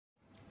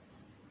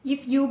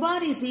If u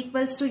bar is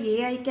equals to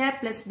ai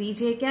cap plus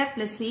bj cap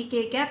plus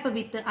ck cap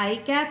with I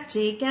cap,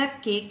 j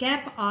cap, k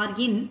cap are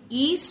in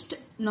east,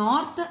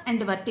 north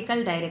and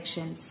vertical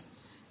directions,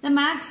 the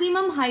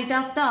maximum height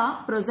of the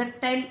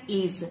projectile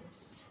is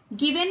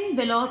given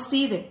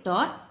velocity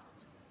vector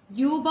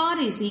u bar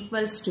is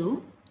equals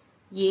to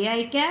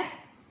ai cap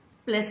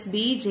plus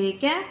bj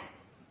cap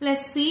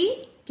plus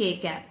c k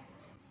cap.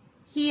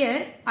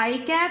 Here I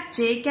cap,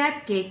 j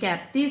cap, k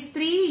cap, these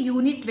three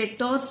unit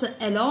vectors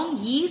along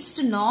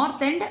east,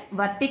 north and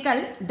vertical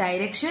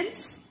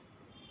directions.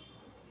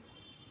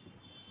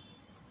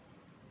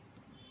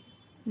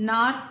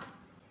 North,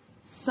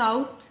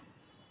 south,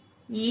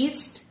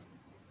 east,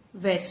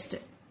 west.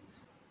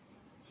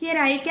 Here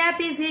I cap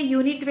is a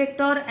unit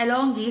vector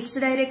along east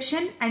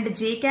direction and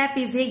j cap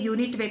is a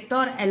unit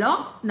vector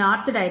along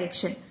north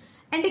direction.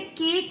 And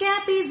k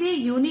cap is a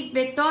unit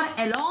vector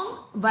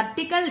along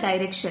vertical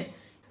direction.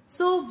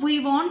 So we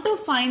want to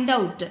find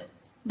out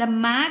the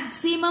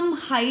maximum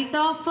height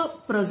of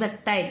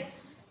projectile.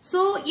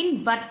 So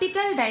in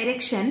vertical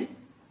direction,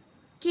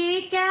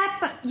 k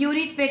cap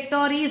unit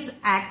vector is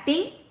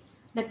acting.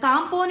 The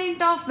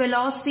component of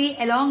velocity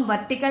along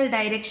vertical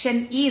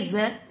direction is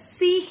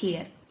c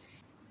here.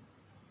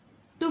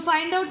 To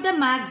find out the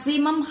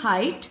maximum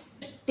height,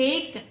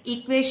 take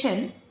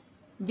equation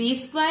v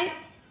square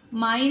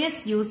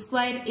minus u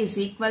square is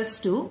equals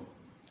to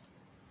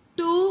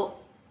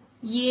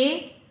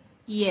 2a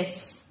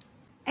s.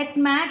 At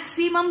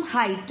maximum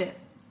height,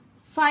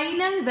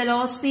 final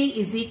velocity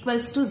is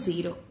equals to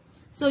 0.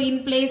 So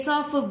in place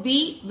of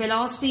v,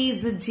 velocity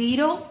is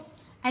 0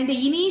 and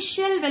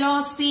initial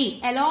velocity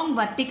along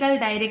vertical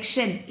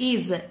direction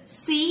is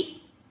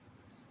c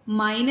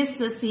minus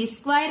c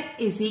square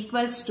is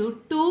equals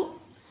to 2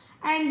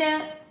 and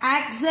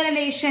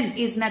acceleration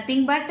is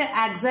nothing but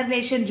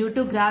acceleration due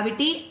to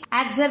gravity.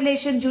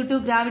 Acceleration due to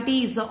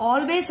gravity is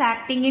always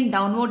acting in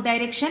downward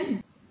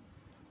direction.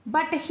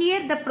 But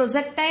here the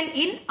projectile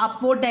in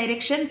upward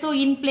direction. So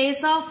in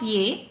place of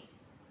a,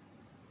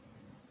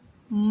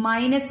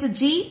 minus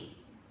g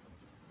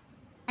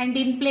and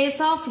in place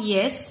of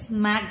s,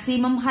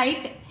 maximum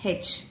height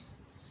h.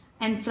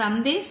 And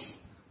from this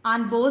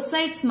on both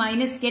sides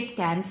minus get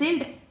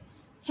cancelled.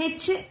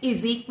 H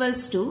is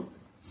equals to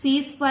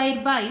c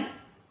square by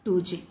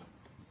 2g.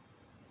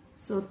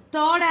 So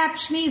third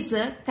option is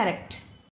correct.